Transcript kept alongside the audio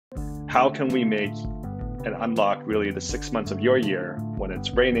how can we make and unlock really the 6 months of your year when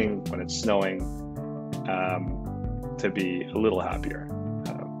it's raining, when it's snowing, to be a little happier.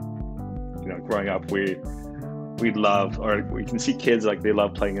 Growing up, we love, or we can see kids like they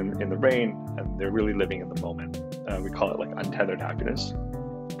love playing in the rain, and they're really living in the moment. We call it like untethered happiness.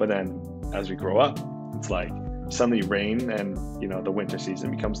 But then as we grow up, it's like suddenly rain and the winter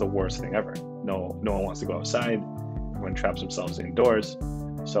season becomes the worst thing ever. No one wants to go outside. Everyone traps themselves indoors.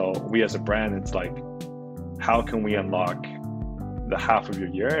 So we as a brand, it's like, how can we unlock the half of your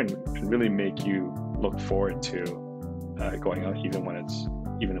year and really make you look forward to going out even when it's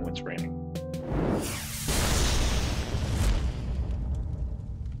raining.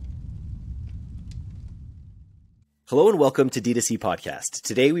 Hello and welcome to DTC Podcast.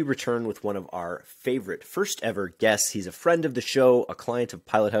 Today we return with one of our favorite first ever guests. He's a friend of the show, a client of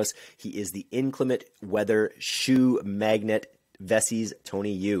Pilothouse. He is the inclement weather shoe magnate, Vessi's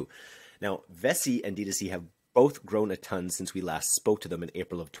Tony Yu. Now, Vessi and DTC have both grown a ton since we last spoke to them in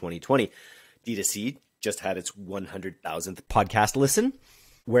April of 2020. DTC just had its 100,000th podcast listen,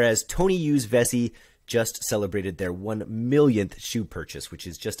 whereas Tony Yu's Vessi just celebrated their 1 millionth shoe purchase, which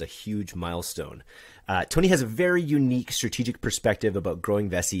is just a huge milestone. Tony has a very unique strategic perspective about growing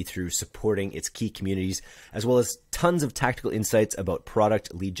Vessi through supporting its key communities, as well as tons of tactical insights about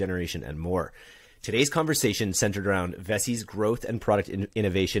product, lead generation, and more. Today's conversation centered around Vessi's growth and product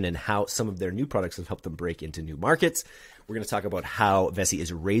innovation and how some of their new products have helped them break into new markets. We're going to talk about how Vessi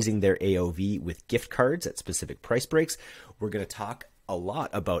is raising their AOV with gift cards at specific price breaks. We're going to talk a lot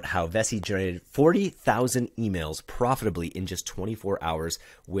about how Vessi generated 40,000 emails profitably in just 24 hours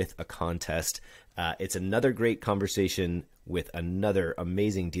with a contest. It's another great conversation with another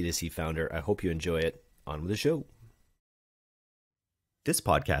amazing DTC founder. I hope you enjoy it. On with the show. This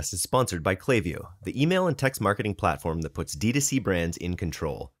podcast is sponsored by Klaviyo, the email and text marketing platform that puts DTC brands in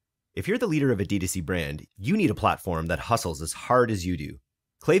control. If you're the leader of a DTC brand, you need a platform that hustles as hard as you do.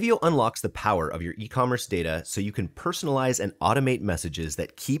 Klaviyo unlocks the power of your e-commerce data so you can personalize and automate messages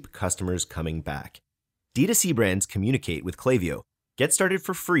that keep customers coming back. DTC brands communicate with Klaviyo. Get started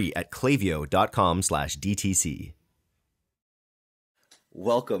for free at klaviyo.com/DTC.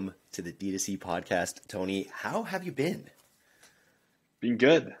 Welcome to the DTC podcast, Tony. How have you been? Been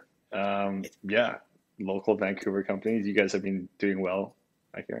good. Local Vancouver companies. You guys have been doing well,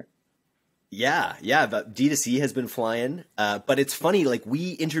 I hear. Yeah, but DTC has been flying. But it's funny, like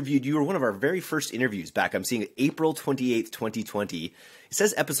we interviewed, you were one of our very first interviews back. I'm seeing April 28th, 2020. It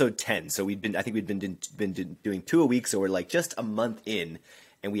says episode 10. So we'd been doing 2 a week. So we're like just a month in,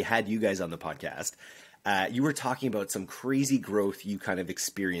 and we had you guys on the podcast. You were talking about some crazy growth you kind of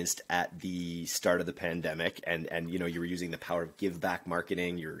experienced at the start of the pandemic, and you were using the power of give back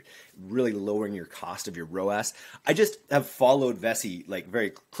marketing. You're really lowering your cost of your ROAS. I just have followed Vessi like very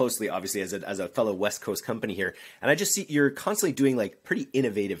closely, obviously as a fellow West Coast company here, and I just see you're constantly doing like pretty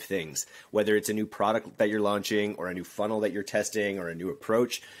innovative things, whether it's a new product that you're launching or a new funnel that you're testing or a new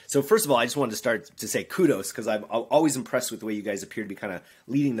approach. So first of all, I just wanted to start to say kudos, because I'm always impressed with the way you guys appear to be kind of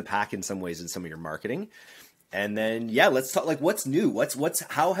leading the pack in some ways in some of your marketing. And then, let's talk like what's new.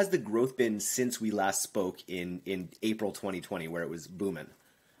 How has the growth been since we last spoke in April 2020, where it was booming?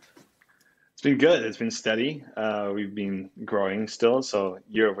 It's been good. It's been steady. We've been growing still. So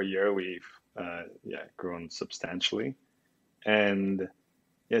year over year, we've grown substantially, and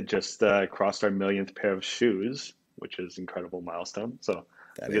just crossed our millionth pair of shoes, which is an incredible milestone. So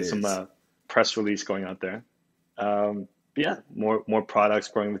we get some press release going out there. More products,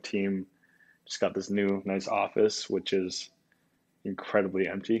 growing the team. Just got this new nice office, which is incredibly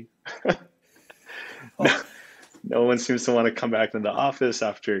empty. No one seems to want to come back into the office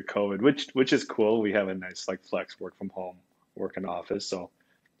after COVID, which is cool. We have a nice like flex work from home, work in the office. So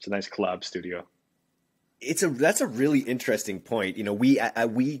it's a nice collab studio. That's a really interesting point.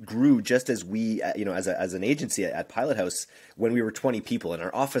 We grew just as we, as an agency at Pilothouse when we were 20 people, and our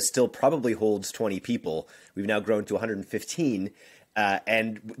office still probably holds 20 people. We've now grown to 115.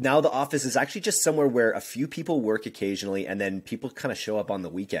 And now the office is actually just somewhere where a few people work occasionally, and then people kind of show up on the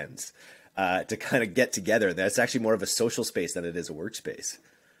weekends to kind of get together. That's actually more of a social space than it is a workspace.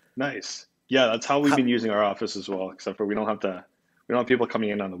 Nice. Yeah, that's how we've been using our office as well, except for we don't have people coming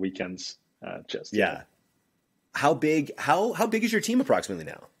in on the weekends. How big is your team approximately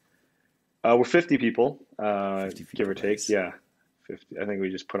now? We're 50 people, 50 give or take. Nice. Yeah, 50. I think we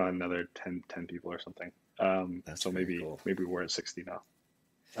just put on another 10 people or something. So maybe cool. maybe we're at 60 now.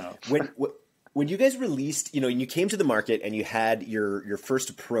 When you guys released, and you came to the market and you had your first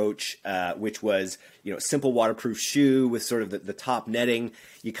approach, which was, simple waterproof shoe with sort of the top netting,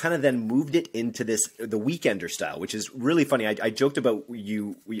 you kind of then moved it into the weekender style, which is really funny. I joked about with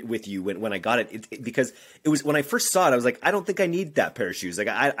you when I got it, because it was, when I first saw it, I was like, I don't think I need that pair of shoes. Like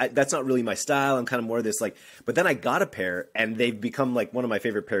I that's not really my style. I'm kind of more of this but then I got a pair and they've become like one of my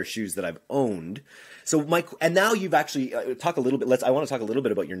favorite pair of shoes that I've owned. So Mike, and now you've actually talk a little bit. I want to talk a little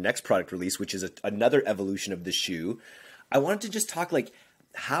bit about your next product release, which is another evolution of the shoe. I wanted to just talk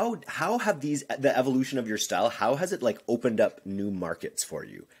how have the evolution of your style, how has it opened up new markets for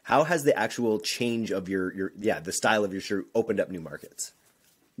you? How has the actual change of the style of your shoe opened up new markets?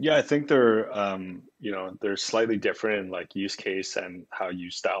 Yeah, I think they're they're slightly different in use case and how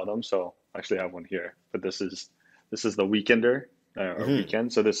you style them. So I actually have one here, but this is the weekender. Or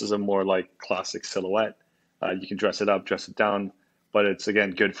weekend. So this is a more classic silhouette. You can dress it up, dress it down, but it's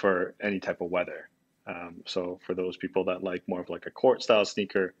again good for any type of weather. So for those people that like more of a court style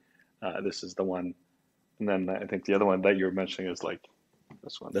sneaker, this is the one. And then I think the other one that you were mentioning is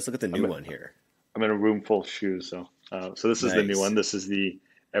this one. Let's look at the new one here. I'm in a room full of shoes. So this is the new one. This is the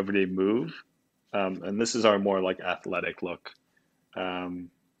Everyday Move. And this is our more athletic look.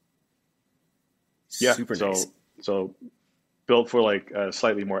 Super nice. So built for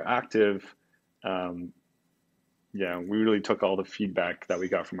slightly more active. We really took all the feedback that we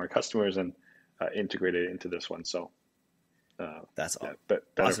got from our customers and integrated it into this one. So that's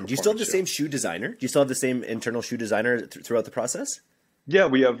awesome. Do you still have the same shoe designer? Do you still have the same internal shoe designer throughout the process? Yeah,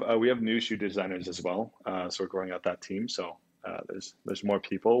 we have new shoe designers as well. So we're growing out that team. So there's more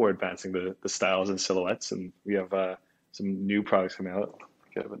people. We're advancing the styles and silhouettes, and we have some new products coming out.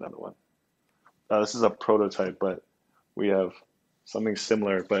 I have another one. This is a prototype, but we have something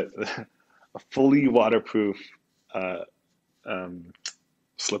similar, but a fully waterproof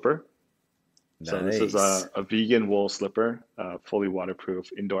slipper. Nice. So this is a vegan wool slipper, fully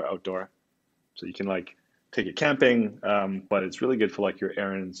waterproof, indoor, outdoor. So you can take it camping, but it's really good for your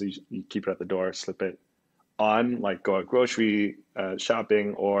errands. You keep it at the door, slip it on, go out grocery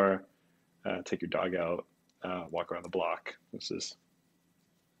shopping, or take your dog out, walk around the block. This is.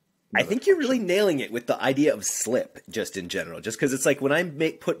 I think you're really nailing it with the idea of slip, just in general. Just because it's when I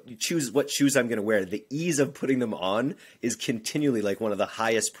choose what shoes I'm going to wear, the ease of putting them on is continually one of the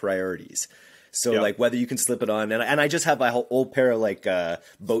highest priorities. So whether you can slip it on, and I just have my whole old pair of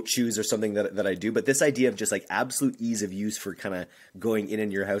boat shoes or something that I do. But this idea of just absolute ease of use for kind of going in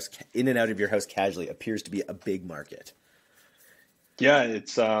and out of your house casually appears to be a big market. Yeah,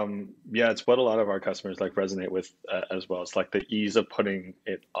 it's what a lot of our customers resonate with as well. It's the ease of putting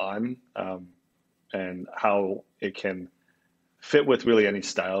it on, and how it can fit with really any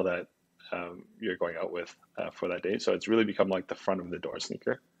style that you're going out with for that day. So it's really become the front of the door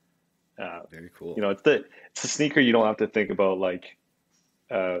sneaker. Very cool. It's a sneaker you don't have to think about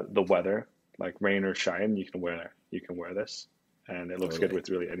the weather, rain or shine. You can wear this, and it looks good with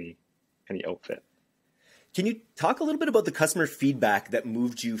really any outfit. Can you talk a little bit about the customer feedback that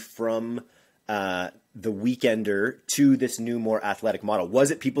moved you from the weekender to this new, more athletic model?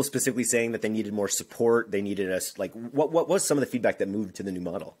 Was it people specifically saying that they needed more support? They needed us what was some of the feedback that moved to the new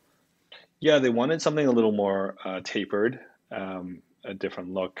model? Yeah, they wanted something a little more tapered, a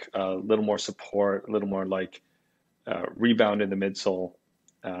different look, a little more support, a little more rebound in the midsole.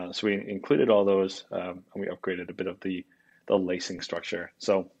 So we included all those, and we upgraded a bit of the lacing structure.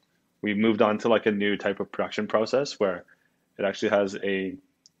 So we moved on to a new type of production process where it actually has a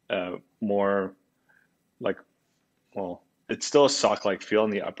more it's still a sock-like feel in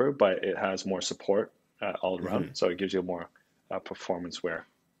the upper, but it has more support all around. Mm-hmm. So it gives you more performance wear.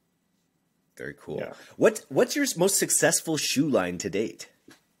 Very cool. Yeah. What's your most successful shoe line to date?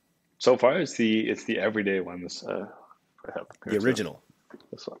 So far, it's the everyday one. The original.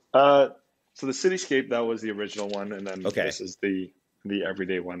 This one. So the Cityscape, that was the original one, and then this is the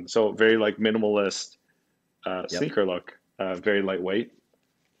everyday one. So very minimalist sneaker look, very lightweight,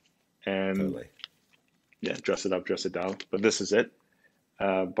 and dress it up, dress it down. But this is it.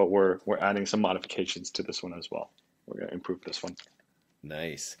 But we're adding some modifications to this one as well. We're gonna improve this one.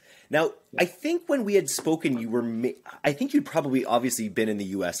 Nice. Now, I think when we had spoken, I think you'd probably obviously been in the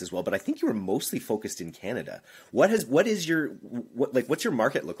US as well, but I think you were mostly focused in Canada. What's your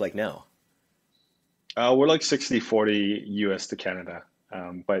market look like now? We're 60-40 US to Canada.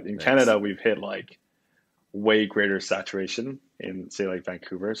 But in Canada, we've hit way greater saturation in say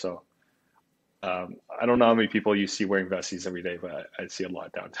Vancouver. So I don't know how many people you see wearing Vessis every day, but I see a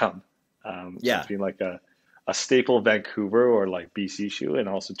lot downtown. So it's been a staple Vancouver or BC shoe, and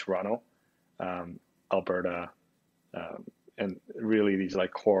also Toronto, Alberta, and really these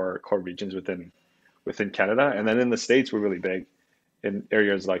like core regions within Canada. And then in the States, we're really big in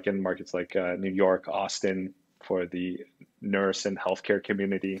areas like in markets like New York, Austin for the nurse and healthcare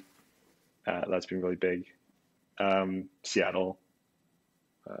community. That's been really big. Seattle,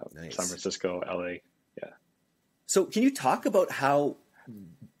 Nice. San Francisco, LA. Yeah. So can you talk about how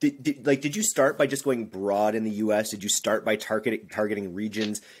did you start by just going broad in the US? Did you start by targeting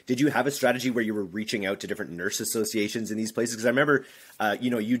regions? Did you have a strategy where you were reaching out to different nurse associations in these places? Because I remember,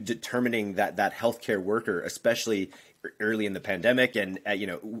 you determining that healthcare worker, especially early in the pandemic, and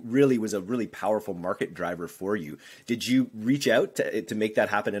really was a really powerful market driver for you. Did you reach out to make that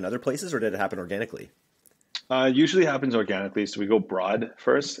happen in other places, or did it happen organically? Usually happens organically. So we go broad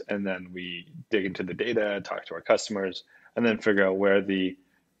first, and then we dig into the data, talk to our customers, and then figure out where the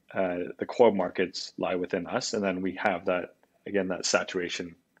core markets lie within us. And then we have that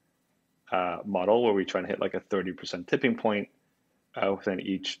saturation model where we try and hit like a 30% tipping point within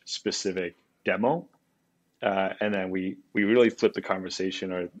each specific demo. And then we really flip the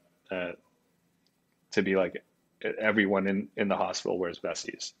conversation to be like everyone in the hospital wears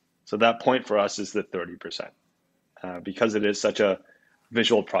Vessies. So that point for us is the 30%. Because it is such a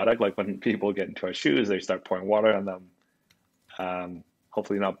visual product, like when people get into our shoes, they start pouring water on them.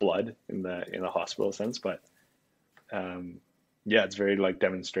 Hopefully not blood in the hospital sense, but it's very like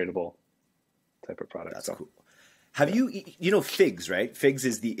demonstratable type of product. That's cool. Have you Figs, right? Figs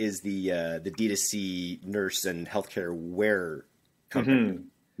is the DTC nurse and healthcare wear company. Mm-hmm.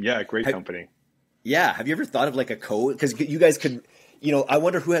 Yeah, great company. Yeah. Have you ever thought of like a code? Because you guys could, I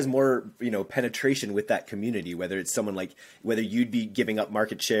wonder who has more, penetration with that community, whether it's someone like, whether you'd be giving up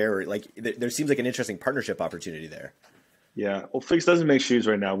market share, or like, there seems like an interesting partnership opportunity there. Yeah. Well, Figs doesn't make shoes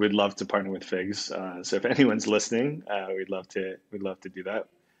right now. We'd love to partner with Figs. So if anyone's listening, we'd love to do that.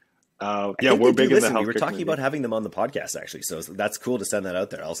 We're big in the healthcare We were talking community. about having them on the podcast actually. So that's cool to send that out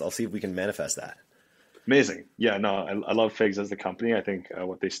there. I'll see if we can manifest that. Amazing. Yeah, no, I love Figs as the company. I think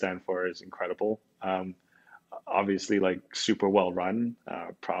what they stand for is incredible. Obviously, like super well run,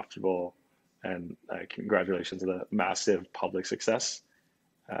 profitable, and congratulations on the massive public success,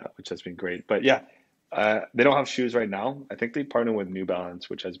 which has been great. But yeah, they don't have shoes right now. I think they partner with New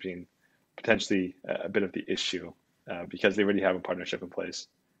Balance, which has been potentially a bit of the issue because they already have a partnership in place.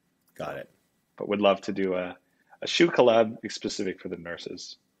 Got it. But would love to do a shoe collab specific for the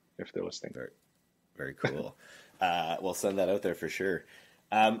nurses if they're listening. Very, very cool. We'll send that out there for sure.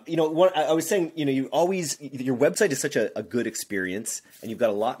 I was saying, your website is such a good experience, and you've got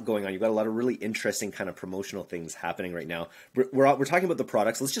a lot going on. You've got a lot of really interesting kind of promotional things happening right now. We're talking about the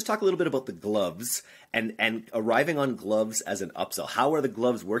products. Let's just talk a little bit about the gloves and arriving on gloves as an upsell. How are the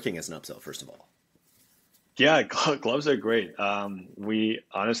gloves working as an upsell, first of all? Yeah, gloves are great. We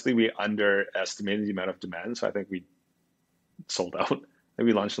underestimated the amount of demand, so I think we sold out. I think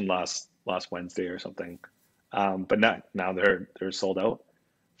we launched them last Wednesday or something, but now they're sold out.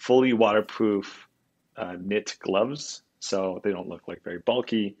 Fully waterproof knit gloves, so they don't look like very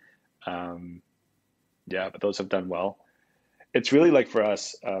bulky. But those have done well. It's really like for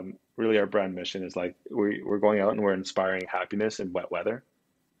us, really our brand mission is like we're going out and we're inspiring happiness in wet weather.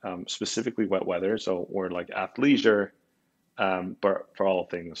 Specifically wet weather. So we're like athleisure, but for all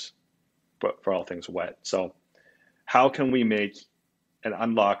things wet. So how can we make and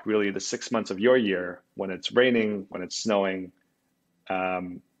unlock really the 6 months of your year when it's raining, when it's snowing,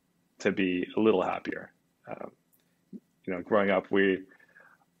 to be a little happier? Growing up, we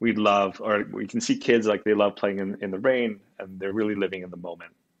can see kids like they love playing in the rain, and they're really living in the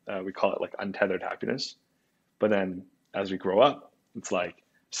moment. We call it like untethered happiness. But then as we grow up, it's like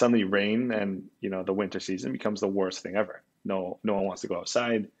suddenly rain and the winter season becomes the worst thing ever. No one wants to go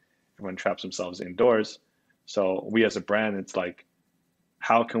outside. Everyone traps themselves indoors. So we as a brand, it's like,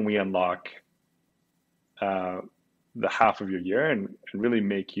 how can we unlock the half of your year and really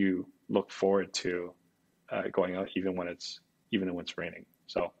make you look forward to going out even when it's raining?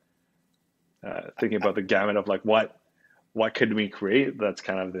 So thinking about the gamut of like what could we create, that's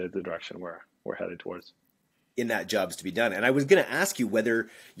kind of the direction we're headed towards. In that job's to be done. And I was going to ask you whether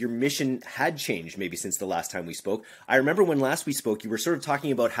your mission had changed maybe since the last time we spoke. I remember when last we spoke, you were sort of talking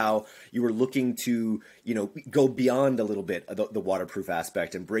about how you were looking to, go beyond a little bit the waterproof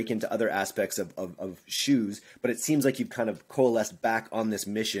aspect and break into other aspects of shoes. But it seems like you've kind of coalesced back on this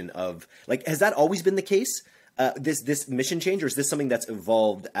mission of like, has that always been the case? This mission change, or is this something that's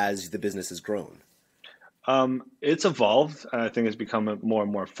evolved as the business has grown? It's evolved. I think it's become more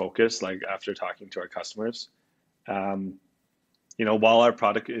and more focused, like after talking to our customers. While our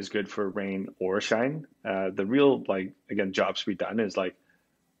product is good for rain or shine, the real jobs to be done is like,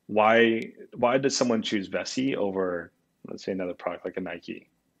 why does someone choose Vessi over let's say another product like a Nike,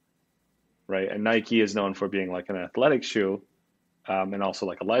 right? And Nike is known for being like an athletic shoe, and also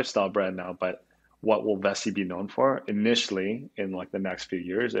like a lifestyle brand now. But what will Vessi be known for initially in like the next few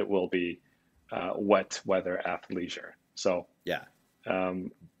years? It will be wet weather athleisure. So Yeah.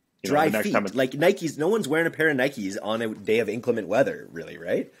 the Dry next feet. time Like Nikes, no one's wearing a pair of Nikes on a day of inclement weather, really,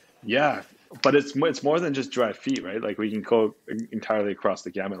 right? yeah, but it's more than just dry feet, right? Like we can go entirely across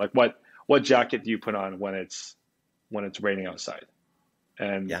the gamut. Like what jacket do you put on when it's raining outside?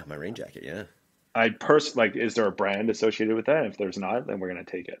 And Yeah, my rain jacket, yeah. like, is there a brand associated with that? If there's not, then we're gonna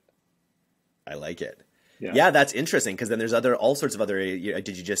take it. I like it. Yeah. Yeah, that's interesting because then there's all sorts of other.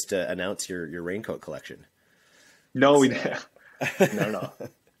 Did you just announce your raincoat collection? No, we no.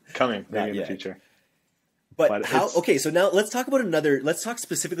 Coming maybe in the yet. future. But how? Okay, so now let's talk about another. Let's talk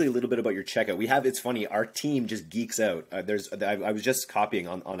specifically a little bit about your checkout. We have. It's funny. Our team just geeks out. I was just copying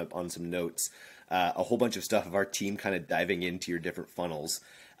on some notes, a whole bunch of stuff of our team kind of diving into your different funnels,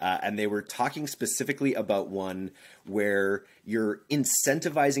 and they were talking specifically about one where you're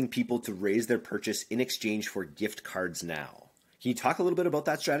incentivizing people to raise their purchase in exchange for gift cards now. Can you talk a little bit about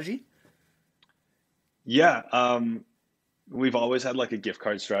that strategy? Yeah. We've always had like a gift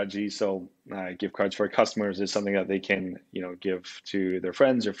card strategy. So gift cards for customers is something that they can, give to their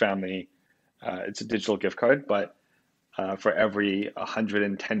friends or family. It's a digital gift card, but for every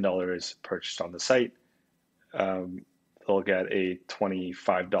 $110 purchased on the site, they'll get a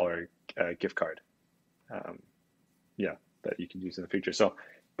 $25 gift card. That you can use in the future. So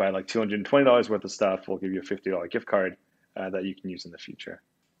buy like $220 worth of stuff, we'll give you a $50 gift card that you can use in the future.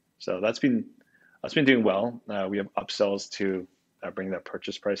 So that's been doing well. We have upsells to bring that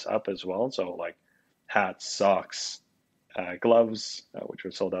purchase price up as well. So like hats, socks, gloves, which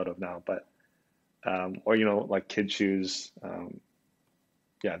we're sold out of now, but or like kid shoes.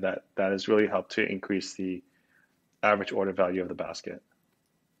 That has really helped to increase the average order value of the basket.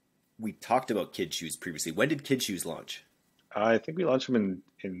 We talked about kid shoes previously. When did kid shoes launch? I think we launched them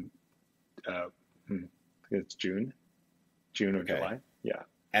in I think it's June or July. Yeah.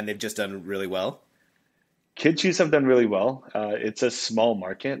 And they've just done really well. Kid shoes have done really well. It's a small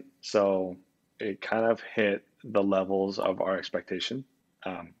market, so it kind of hit the levels of our expectation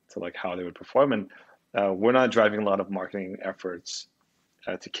to like how they would perform. And we're not driving a lot of marketing efforts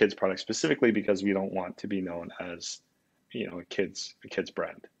to kids products specifically because we don't want to be known as a kids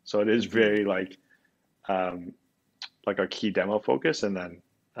brand. So it is very like our key demo focus, and then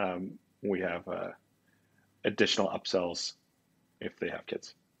we have additional upsells if they have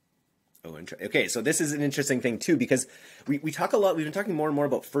kids. Oh, interesting. Okay, so this is an interesting thing too, because we talk a lot. We've been talking more and more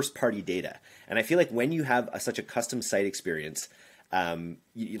about first party data, and I feel like when you have such a custom site experience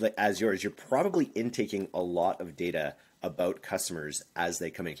as yours, you're probably intaking a lot of data about customers as they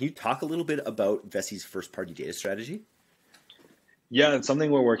come in. Can you talk a little bit about Vessi's first party data strategy? Yeah, it's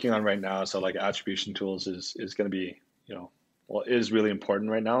something we're working on right now. So like attribution tools is going to be, is really important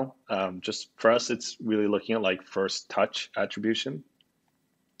right now. Just for us, it's really looking at like first touch attribution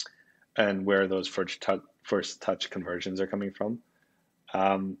and where those first touch conversions are coming from.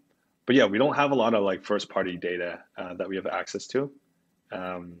 But yeah, we don't have a lot of like first party data that we have access to.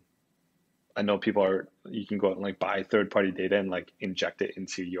 I know you can go out and like buy third party data and like inject it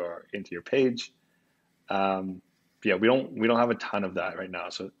into your page. Yeah, we don't have a ton of that right now.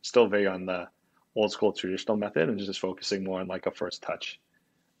 So still very on the old school traditional method and just focusing more on like a first touch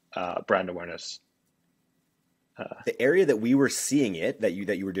brand awareness. The area that we were seeing it that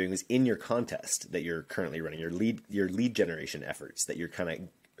you were doing was in your contest that you're currently running, your lead generation efforts that you're kind of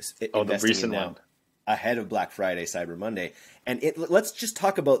the recent one ahead of Black Friday, Cyber Monday, and let's just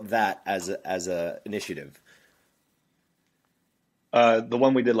talk about that as a initiative. The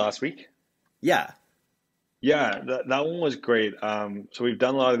one we did last week. Yeah, that one was great. So we've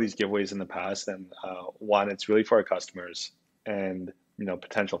done a lot of these giveaways in the past, and one, it's really for our customers and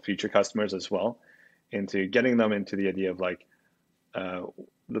potential future customers as well, into getting them into the idea of like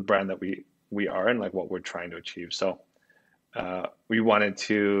the brand that we are and like what we're trying to achieve. So we wanted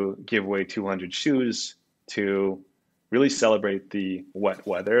to give away 200 shoes to really celebrate the wet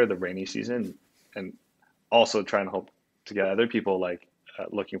weather, the rainy season, and also try and hope to get other people like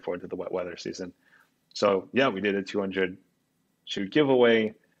looking forward to the wet weather season. So yeah, we did a 200 shoe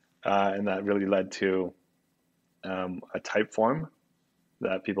giveaway, and that really led to a type form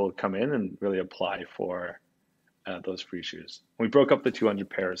that people would come in and really apply for those free shoes. We broke up the 200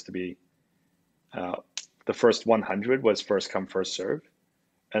 pairs to be the first 100 was first come, first serve,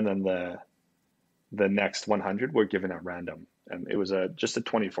 and then the next 100 were given at random, and it was just a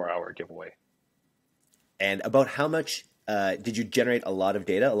 24-hour giveaway. And about how much did you generate? A lot of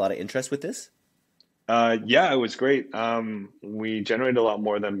data, a lot of interest with this? Yeah, it was great. We generated a lot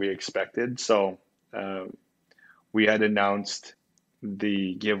more than we expected. So we had announced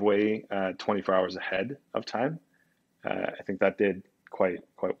the giveaway 24 hours ahead of time. I think that did quite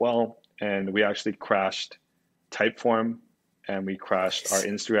well. And we actually crashed Typeform and we crashed our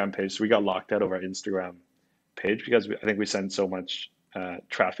Instagram page. So we got locked out of our Instagram page because I think we sent so much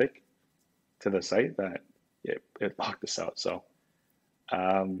traffic to the site that it locked us out. So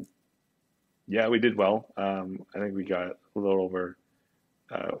yeah, we did well. I think we got a little over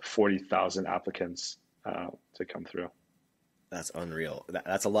 40,000 applicants to come through. That's unreal.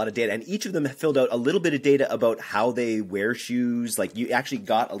 That's a lot of data. And each of them filled out a little bit of data about how they wear shoes. Like you actually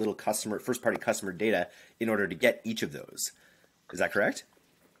got a little first party customer data in order to get each of those. Is that correct?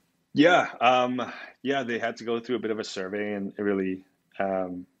 Yeah. Yeah, they had to go through a bit of a survey, and it really,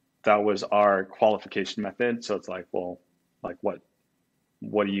 that was our qualification method. So it's like, well, like what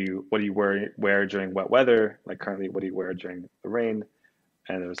do you wear during wet weather? Like currently, what do you wear during the rain?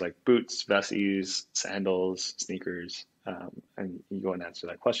 And there was like boots, vesties, sandals, sneakers. And you go and answer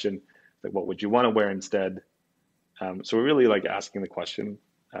that question. Like, what would you want to wear instead? So we're really like asking the question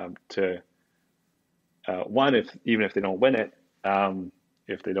to one, even if they don't win it,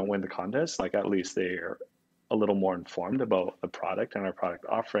 if they don't win the contest, like at least they are a little more informed about the product and our product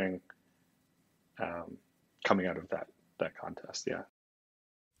offering coming out of that contest. Yeah.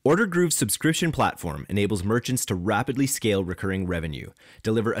 OrderGroove's subscription platform enables merchants to rapidly scale recurring revenue,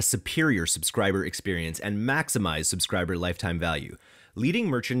 deliver a superior subscriber experience, and maximize subscriber lifetime value. Leading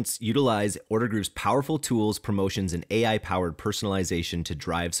merchants utilize OrderGroove's powerful tools, promotions, and AI-powered personalization to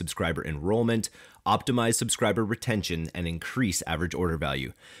drive subscriber enrollment, optimize subscriber retention, and increase average order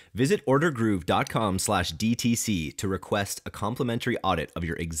value. Visit ordergroove.com/DTC to request a complimentary audit of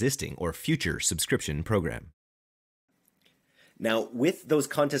your existing or future subscription program. Now, with those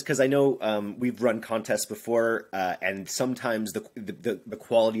contests, because I know we've run contests before, and sometimes the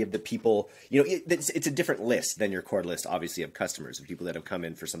quality of the people, it's a different list than your core list, obviously, of customers, of people that have come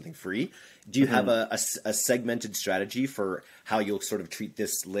in for something free. Do you have a segmented strategy for how you'll sort of treat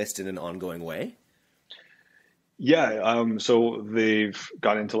this list in an ongoing way? Yeah, so they've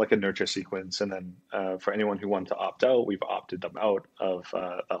got into like a nurture sequence, and then for anyone who wanted to opt out, we've opted them out of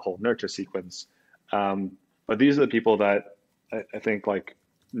a whole nurture sequence. But these are the people that I think like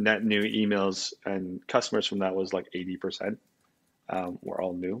net new emails and customers from that was like 80% were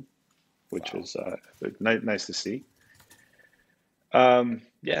all new, which is nice to see. Yeah,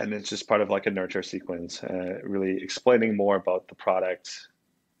 and it's just part of like a nurture sequence, really explaining more about the product,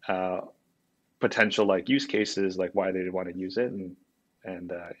 potential like use cases, like why they want to use it, and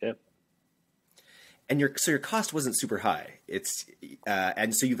yeah. And your cost wasn't super high. It's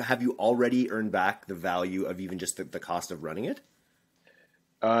and so have you already earned back the value of even just the cost of running it?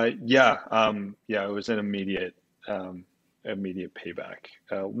 Yeah, it was an immediate payback,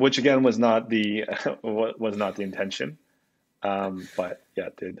 which again was not the intention, but yeah,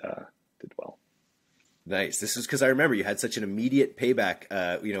 it did well. Nice. This is because I remember you had such an immediate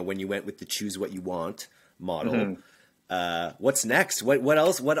payback. When you went with the choose what you want model. Mm-hmm. What's next? What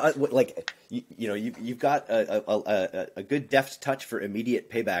else? You've got a good deft touch for immediate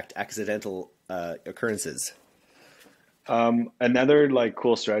payback to accidental occurrences. Another like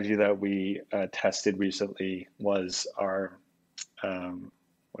cool strategy that we tested recently was our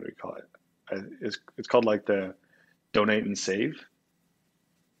what do we call it? It's called like the donate and save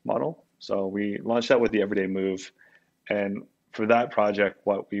model. So we launched that with the Everyday Move, and for that project,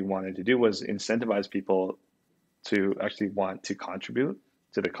 what we wanted to do was incentivize people to actually want to contribute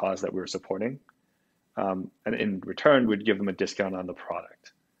to the cause that we were supporting. And in return, we'd give them a discount on the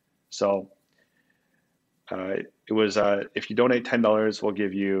product. So it was, if you donate $10, we'll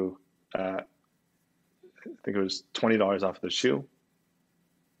give you, I think it was $20 off the shoe.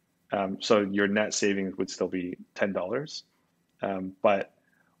 So your net savings would still be $10. But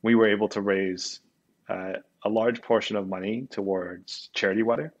we were able to raise a large portion of money towards charity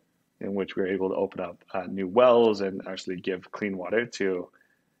water, in which we were able to open up new wells and actually give clean water to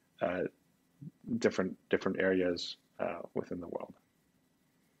different areas within the world.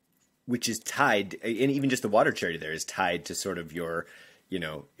 Which is tied, and even just the water charity there is tied to sort of your,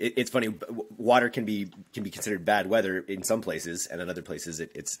 it's funny, water can be considered bad weather in some places, and in other places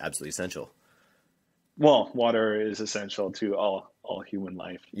it's absolutely essential. Well, water is essential to all human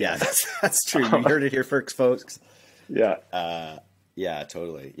life. Yeah, that's true. You heard it here first, folks. Yeah. Yeah,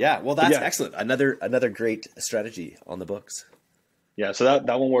 totally. Yeah. Well, that's excellent. Another great strategy on the books. Yeah. So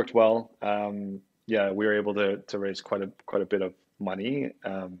that one worked well. We were able to raise quite a bit of money.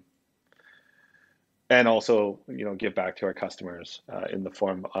 and also, give back to our customers in the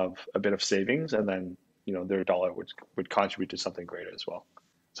form of a bit of savings, and then, their dollar would contribute to something greater as well.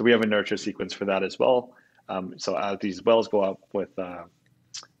 So we have a nurture sequence for that as well. So as these wells go up with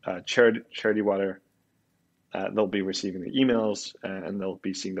charity water, they'll be receiving the emails, and they'll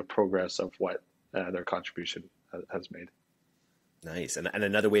be seeing the progress of what their contribution has made. Nice. And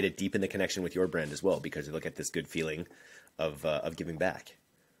another way to deepen the connection with your brand as well, because you look at this good feeling of giving back.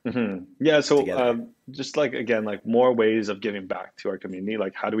 Mm-hmm. Yeah. So just again, more ways of giving back to our community.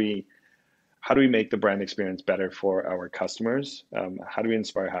 Like how do we make the brand experience better for our customers? How do we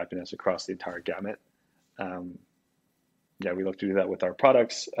inspire happiness across the entire gamut? We look to do that with our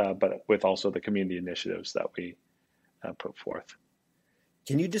products, but with also the community initiatives that we put forth.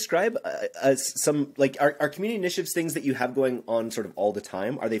 Can you describe some, our community initiatives, things that you have going on sort of all the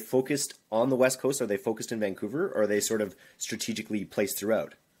time? Are they focused on the West Coast? Are they focused in Vancouver? Or are they sort of strategically placed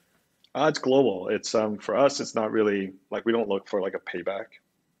throughout? It's global. It's for us, it's not really we don't look for a payback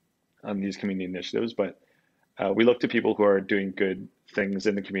on these community initiatives, but we look to people who are doing good things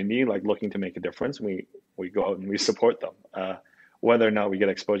in the community, looking to make a difference. We go out and we support them. Whether or not we get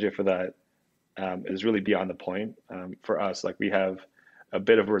exposure for that is really beyond the point. For us, we have a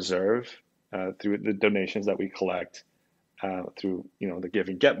bit of reserve through the donations that we collect through the give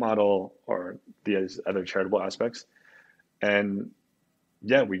and get model or these other charitable aspects, and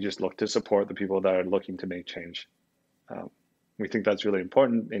we just look to support the people that are looking to make change. We think that's really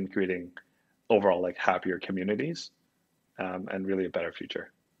important in creating overall happier communities and really a better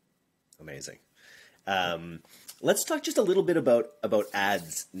future. Amazing. Let's talk just a little bit about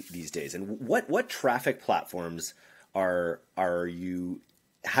ads these days, and what traffic platforms are you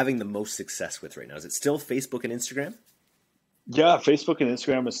having the most success with right now? Is it still Facebook and Instagram? Yeah, Facebook and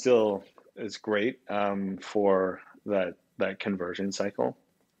Instagram is great for that conversion cycle.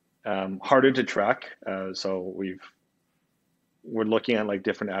 Harder to track, so we're looking at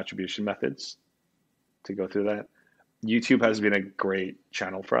different attribution methods to go through that. YouTube has been a great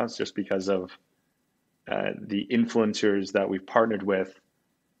channel for us just because of the influencers that we've partnered with,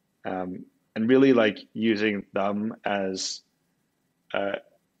 and really using them as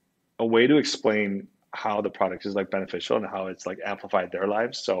a way to explain how the product is beneficial and how it's amplified their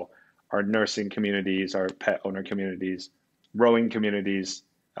lives. So our nursing communities, our pet owner communities, rowing communities,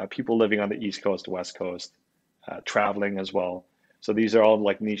 people living on the East Coast, West Coast, traveling as well. So these are all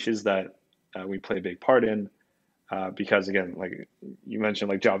niches that we play a big part in because, again, you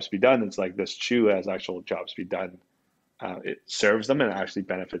mentioned jobs to be done. It's this shoe has actual jobs to be done. It serves them and actually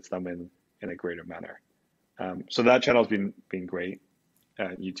benefits them in a greater manner. So that channel's been great,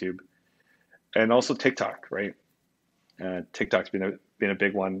 YouTube, and also TikTok, right? TikTok's been a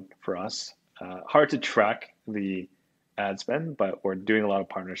big one for us. Hard to track the ad spend, but we're doing a lot of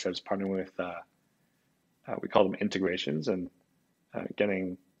partnerships, partnering with we call them integrations, and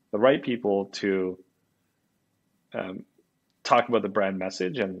getting the right people to talk about the brand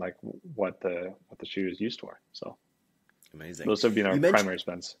message and what the shoe is used for. So amazing. Those have been our primary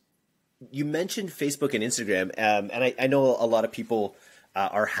spends. You mentioned Facebook and Instagram, and I know a lot of people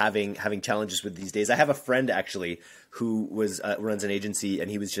are having challenges with these days. I have a friend actually who runs an agency, and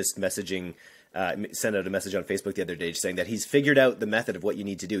he was just messaging, sent out a message on Facebook the other day saying that he's figured out the method of what you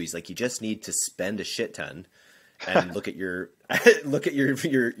need to do. He's you just need to spend a shit ton and look at your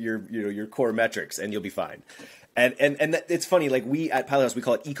core metrics, and you'll be fine. And it's funny, we at Pilothouse, we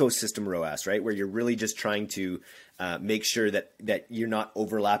call it ecosystem ROAS, right? Where you're really just trying to make sure that you're not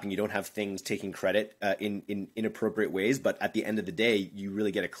overlapping, you don't have things taking credit in inappropriate ways, but at the end of the day, you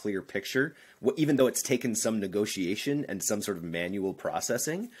really get a clear picture, even though it's taken some negotiation and some sort of manual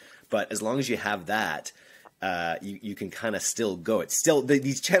processing. But as long as you have that, you can kind of still go. It's still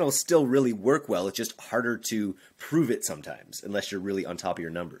these channels still really work well. It's just harder to prove it sometimes unless you're really on top of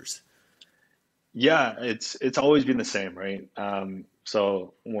your numbers. Yeah, it's always been the same, right?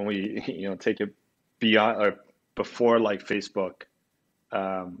 So when we take it beyond or before Facebook,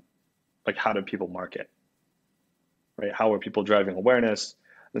 how do people market, right? How are people driving awareness?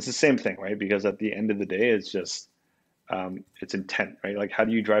 It's the same thing, right? Because at the end of the day, it's just it's intent, right? How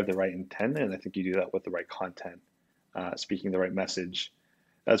do you drive the right intent? And I think you do that with the right content, speaking the right message.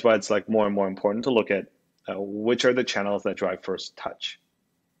 That's why it's more and more important to look at which are the channels that drive first touch.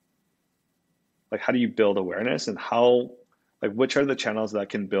 How do you build awareness, and which are the channels that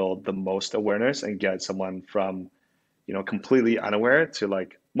can build the most awareness and get someone from, completely unaware to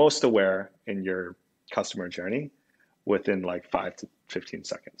most aware in your customer journey within 5 to 15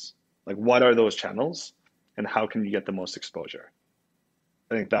 seconds. What are those channels, and how can you get the most exposure?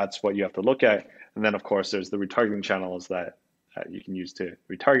 I think that's what you have to look at. And then of course there's the retargeting channels that you can use to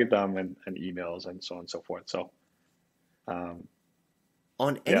retarget them and emails and so on and so forth. So um,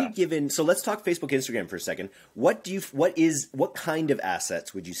 On any yeah. given, so let's talk Facebook, Instagram for a second. What kind of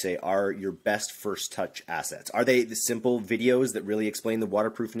assets would you say are your best first touch assets? Are they the simple videos that really explain the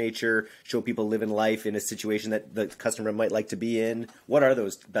waterproof nature, show people living life in a situation that the customer might like to be in? What are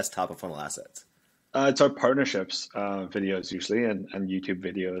those best top of funnel assets? It's our partnerships videos usually, and YouTube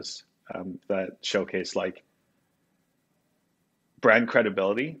videos that showcase like brand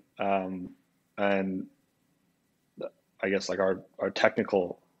credibility, and I guess like our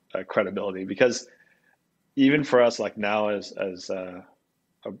technical credibility. Because even for us, like now as a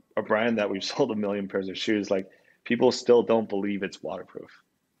brand that we've sold 1 million pairs of shoes, like people still don't believe it's waterproof,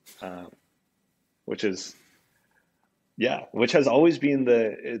 um, which is which has always been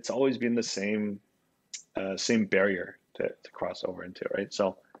the same barrier to cross over into, right?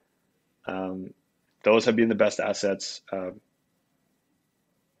 So um, those have been the best assets.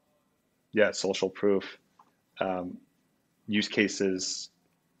 Social proof, um, use cases,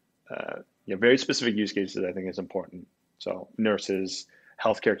 very specific use cases I think is important. So nurses,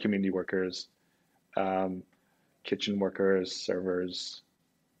 healthcare community workers, um, kitchen workers, servers,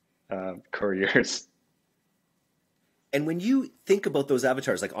 couriers. And when you think about those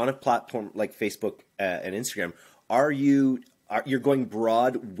avatars, like on a platform like Facebook and Instagram, you're going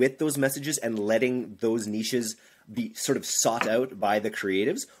broad with those messages and letting those niches be sort of sought out by the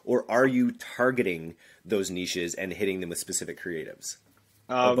creatives, or are you targeting those niches and hitting them with specific creatives?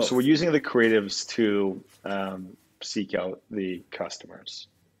 So we're using the creatives to seek out the customers.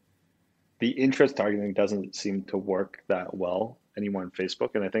 The interest targeting doesn't seem to work that well anymore on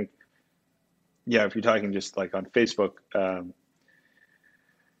Facebook, and I think, if you're talking just like on Facebook,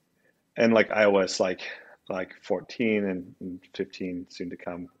 and like iOS, like 14 and 15 soon to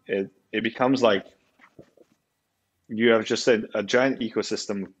come, it becomes like you have just a giant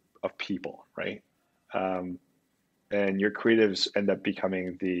ecosystem of people, right? And your creatives end up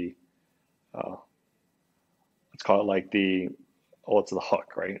becoming the let's call it like it's the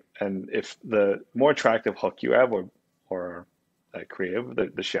hook, right? And if the more attractive hook you have, or creative,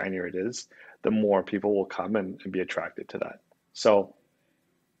 the shinier it is, the more people will come and be attracted to that. So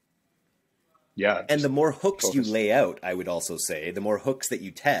and the more hooks focus. you lay out, I would also say, the more hooks that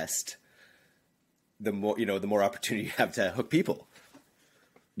you test, the more opportunity you have to hook people.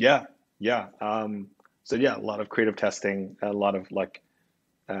 Yeah. So a lot of creative testing, a lot of like,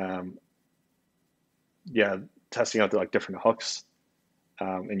 testing out the like different hooks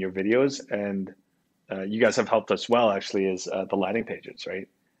in your videos, and you guys have helped us well actually is the landing pages, right?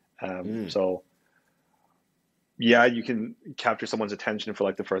 So you can capture someone's attention for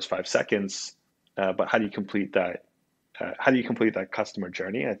like the first 5 seconds, but how do you complete that? How do you complete that customer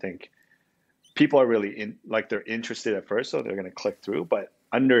journey? I think people are really they're interested at first, so they're going to click through, but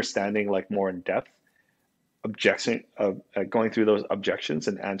understanding like more in depth going through those objections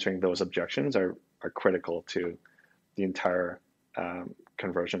and answering those objections are critical to the entire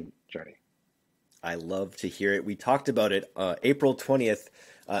conversion journey. I love to hear it. We talked about it April 20th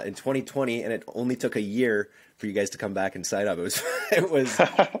in 2020, and it only took a year for you guys to come back and sign up. It was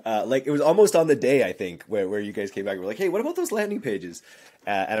it was almost on the day, I think, where you guys came back and were like, hey, what about those landing pages?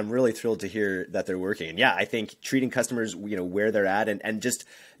 And I'm really thrilled to hear that they're working. And I think treating customers, where they're at, and just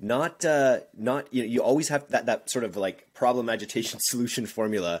not you always have that sort of like problem agitation solution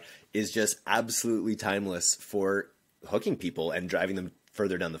formula is just absolutely timeless for hooking people and driving them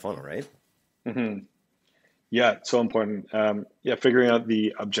further down the funnel, right? Mm-hmm. Yeah, it's so important. Figuring out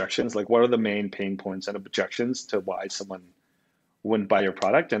the objections, like what are the main pain points and objections to why someone wouldn't buy your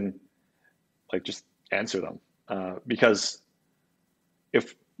product, and like just answer them. Because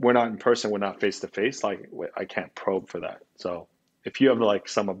if we're not in person, we're not face to face, like I can't probe for that. So if you have like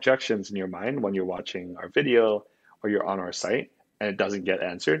some objections in your mind when you're watching our video or you're on our site and it doesn't get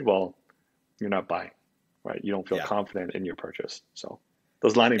answered, well, you're not buying, right? You don't feel confident in your purchase. So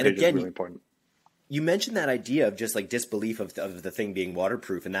those landing pages are really important. You mentioned that idea of just like disbelief of the thing being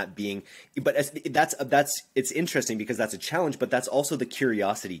waterproof, and that being, but that's it's interesting because that's a challenge, but that's also the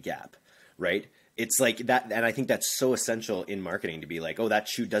curiosity gap, right? It's like that, and I think that's so essential in marketing to be like, oh, that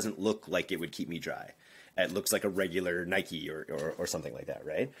shoe doesn't look like it would keep me dry. It looks like a regular Nike or something like that,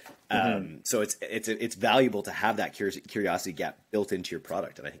 right? Mm-hmm. So it's valuable to have that curiosity gap built into your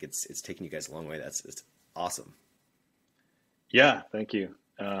product, and I think it's taken you guys a long way. It's awesome. Yeah, thank you.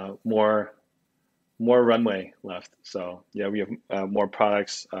 More runway left. So we have more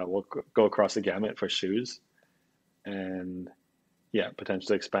products. We'll go across the gamut for shoes, and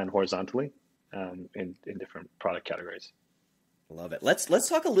potentially expand horizontally in different product categories. Love it. Let's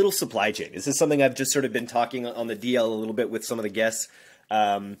talk a little supply chain. This is something I've just sort of been talking on the DL a little bit with some of the guests.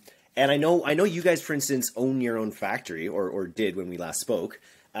 And I know you guys, for instance, own your own factory or did when we last spoke.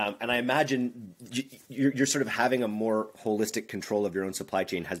 And I imagine you're sort of having a more holistic control of your own supply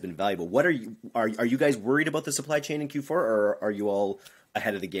chain has been valuable. What are you guys worried about the supply chain in Q4, or are you all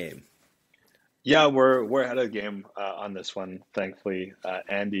ahead of the game? Yeah, we're ahead of the game on this one. Thankfully,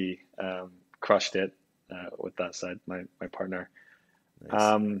 Andy crushed it with that side, my partner.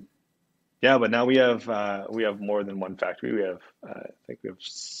 Nice. Yeah, but now we have more than one factory. We have I think we have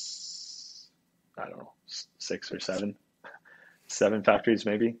I don't know, 6 or 7 factories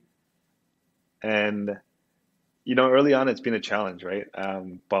maybe. And early on it's been a challenge, right?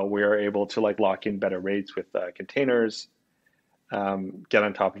 But we are able to like lock in better rates with containers, get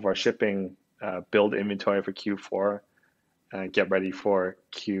on top of our shipping, build inventory for Q4, get ready for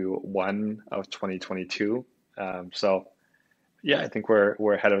Q1 of 2022. So yeah, I think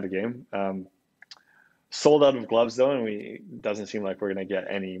we're ahead of the game. Sold out of gloves though, and it doesn't seem like we're going to get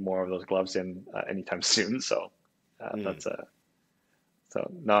any more of those gloves in anytime soon. So that's so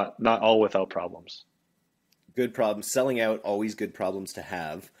not all without problems. Good problems. Selling out, always good problems to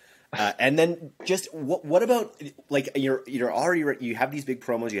have. And then just what about, like, you're already, you have these big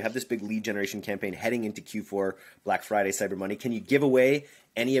promos, you have this big lead generation campaign heading into Q4, Black Friday, Cyber Monday. Can you give away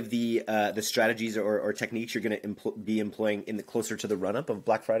any of the strategies or techniques you're going to be employing closer to the run up of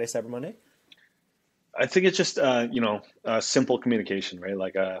Black Friday, Cyber Monday? I think it's just simple communication, right?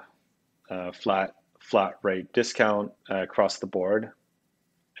 Like a flat rate discount across the board,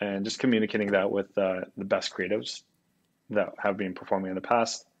 and just communicating that with the best creatives that have been performing in the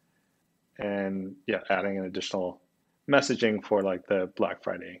past. And yeah, adding an additional messaging for like the Black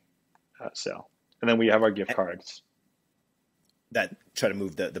Friday sale. And then we have our gift cards that try to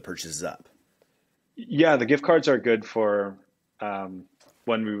move the purchases up. Yeah, the gift cards are good for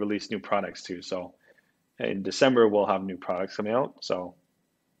when we release new products too. So in December, we'll have new products coming out. So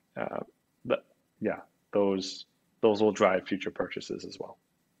but yeah, those will drive future purchases as well.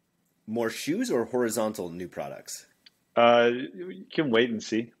 More shoes or horizontal new products? You can wait and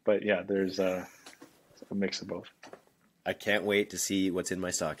see, but yeah, there's a mix of both. I can't wait to see what's in my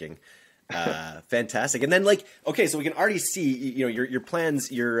stocking. Fantastic. And then, like, okay, so we can already see, your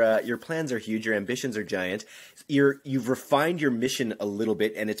plans, your plans are huge, your ambitions are giant. You've refined your mission a little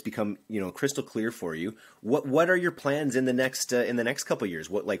bit, and it's become, crystal clear for you. What are your plans in the next couple of years?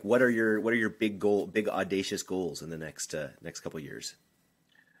 What are your big audacious goals in the next couple of years?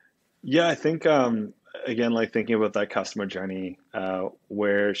 Yeah, I think again, like thinking about that customer journey,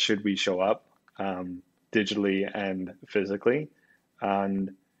 where should we show up digitally and physically,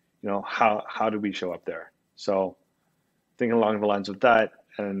 and how do we show up there? So thinking along the lines of that,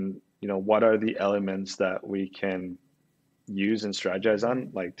 and what are the elements that we can use and strategize on,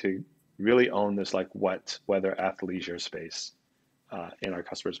 like to really own this like wet weather athleisure space in our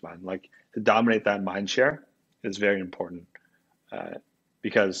customers' mind, like to dominate that mind share is very important.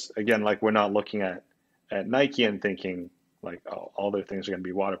 Because again, like we're not looking at Nike and thinking like, oh, all their things are going to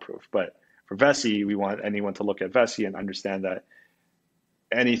be waterproof. But for Vessi, we want anyone to look at Vessi and understand that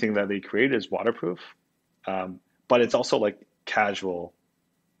anything that they create is waterproof. But it's also like casual.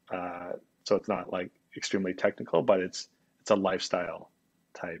 So it's not like extremely technical, but it's a lifestyle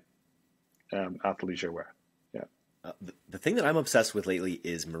type athleisure wear. Yeah. The thing that I'm obsessed with lately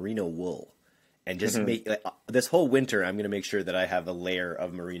is merino wool. And just make this whole winter, I'm going to make sure that I have a layer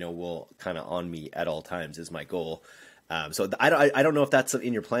of merino wool kind of on me at all times is my goal. So I don't know if that's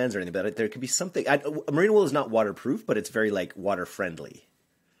in your plans or anything, but there could be something. Merino wool is not waterproof, but it's very like water friendly.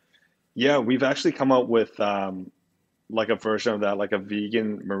 Yeah, we've actually come out with like a version of that, like a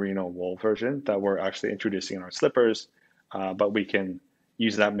vegan merino wool version that we're actually introducing in our slippers. But we can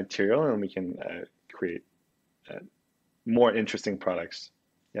use that material and we can create more interesting products.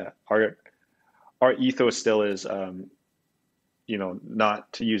 Yeah, our ethos still is,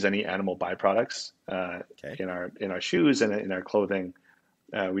 not to use any animal byproducts in our shoes and in our clothing.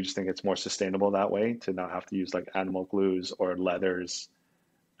 We just think it's more sustainable that way, to not have to use like animal glues or leathers.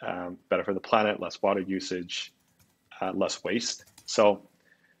 Better for the planet, less water usage, less waste. So,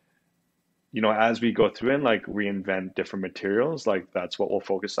 as we go through and like reinvent different materials, like that's what we'll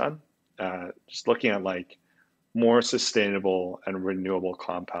focus on. Just looking at like more sustainable and renewable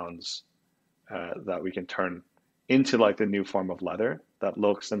compounds that we can turn into like the new form of leather that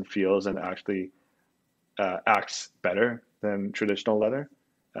looks and feels and actually acts better than traditional leather,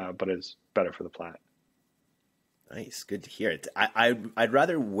 but is better for the planet. Nice, good to hear it. I'd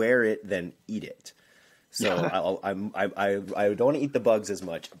rather wear it than eat it. So I don't want to eat the bugs as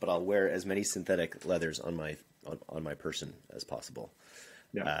much, but I'll wear as many synthetic leathers on my on my person as possible.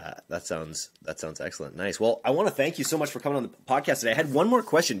 Yeah. That sounds excellent. Nice. Well, I want to thank you so much for coming on the podcast today. I had one more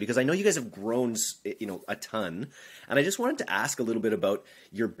question because I know you guys have grown, a ton, and I just wanted to ask a little bit about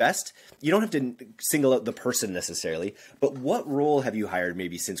your best. You don't have to single out the person necessarily, but what role have you hired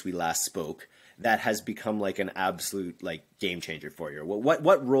maybe since we last spoke that has become like an absolute like game changer for you?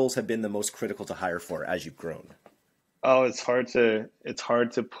 What roles have been the most critical to hire for as you've grown? Oh, it's hard to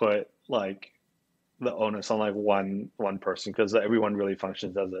put like the onus on like one person because everyone really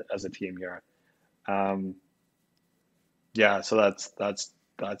functions as a team here. Yeah, so that's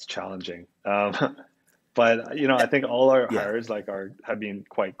challenging. But I think all our hires have been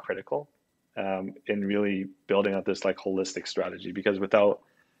quite critical in really building out this like holistic strategy, because without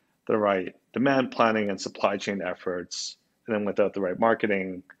the right demand planning and supply chain efforts, and then without the right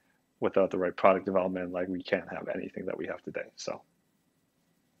marketing, without the right product development, like we can't have anything that we have today. So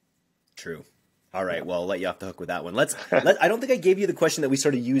true. All right. Well, I'll let you off the hook with that one. I don't think I gave you the question that we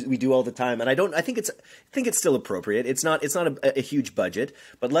do all the time. And I think it's still appropriate. It's not a huge budget,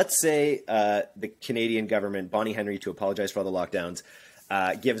 but let's say, the Canadian government, Bonnie Henry, to apologize for all the lockdowns,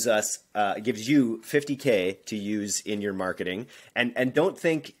 gives you $50K to use in your marketing, and don't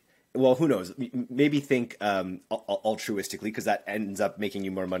think, well, who knows? Maybe think altruistically, because that ends up making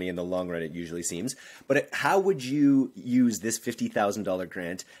you more money in the long run, it usually seems. But how would you use this $50,000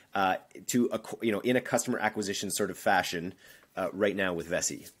 grant in a customer acquisition sort of fashion right now with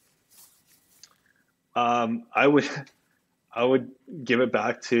Vessi? I would give it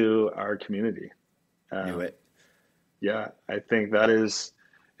back to our community. Do it. Yeah, I think that is,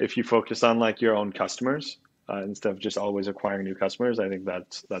 if you focus on like your own customers, instead of just always acquiring new customers, I think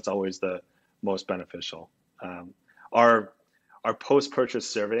that's always the most beneficial. Our post-purchase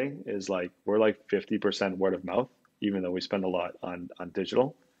survey is like, we're like 50% word of mouth, even though we spend a lot on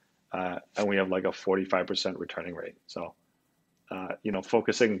digital, and we have like a 45% returning rate. So,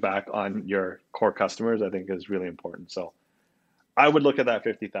 focusing back on your core customers, I think is really important. So I would look at that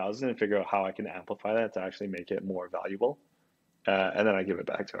 50,000 and figure out how I can amplify that to actually make it more valuable. And then I give it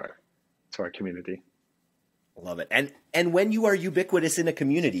back to our community. Love it. And when you are ubiquitous in a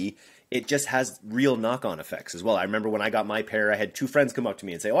community, it just has real knock-on effects as well. I remember when I got my pair, I had 2 friends come up to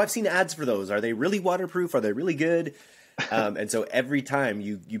me and say, "Oh, I've seen ads for those. Are they really waterproof? Are they really good?" And so every time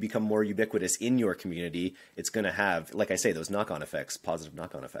you become more ubiquitous in your community, it's going to have, like I say, those knock-on effects, positive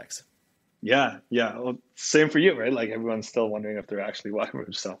knock-on effects. Yeah. Well, same for you, right? Like everyone's still wondering if they're actually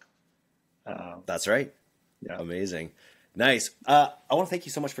waterproof. So that's right. Yeah. Amazing. Nice. I want to thank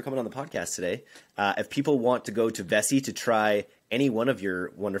you so much for coming on the podcast today. If people want to go to Vessi to try any one of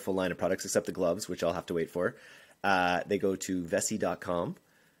your wonderful line of products, except the gloves, which I'll have to wait for, they go to vessi.com.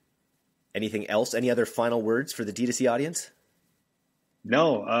 Anything else? Any other final words for the D2C audience?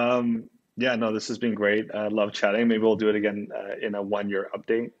 No. This has been great. I love chatting. Maybe we'll do it again in a 1-year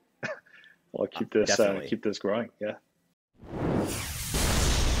update. We'll keep this growing. Yeah.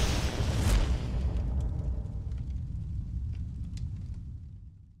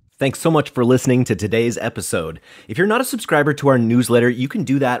 Thanks so much for listening to today's episode. If you're not a subscriber to our newsletter, you can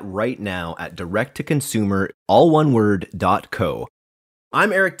do that right now at directtoconsumer.co.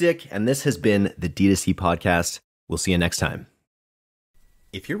 I'm Eric Dick, and this has been the D2C Podcast. We'll see you next time.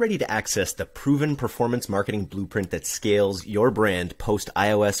 If you're ready to access the proven performance marketing blueprint that scales your brand post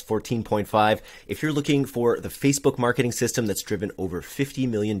iOS 14.5, if you're looking for the Facebook marketing system that's driven over $50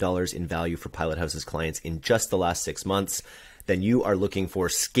 million in value for Pilothouse's clients in just the last 6 months, then you are looking for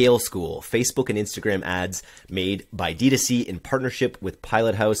Scale School, Facebook and Instagram ads made by D2C in partnership with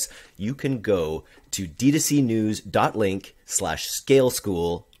Pilothouse. You can go to d2cnews.link/Scale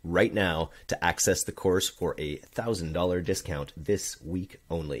School right now to access the course for a $1,000 discount this week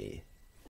only.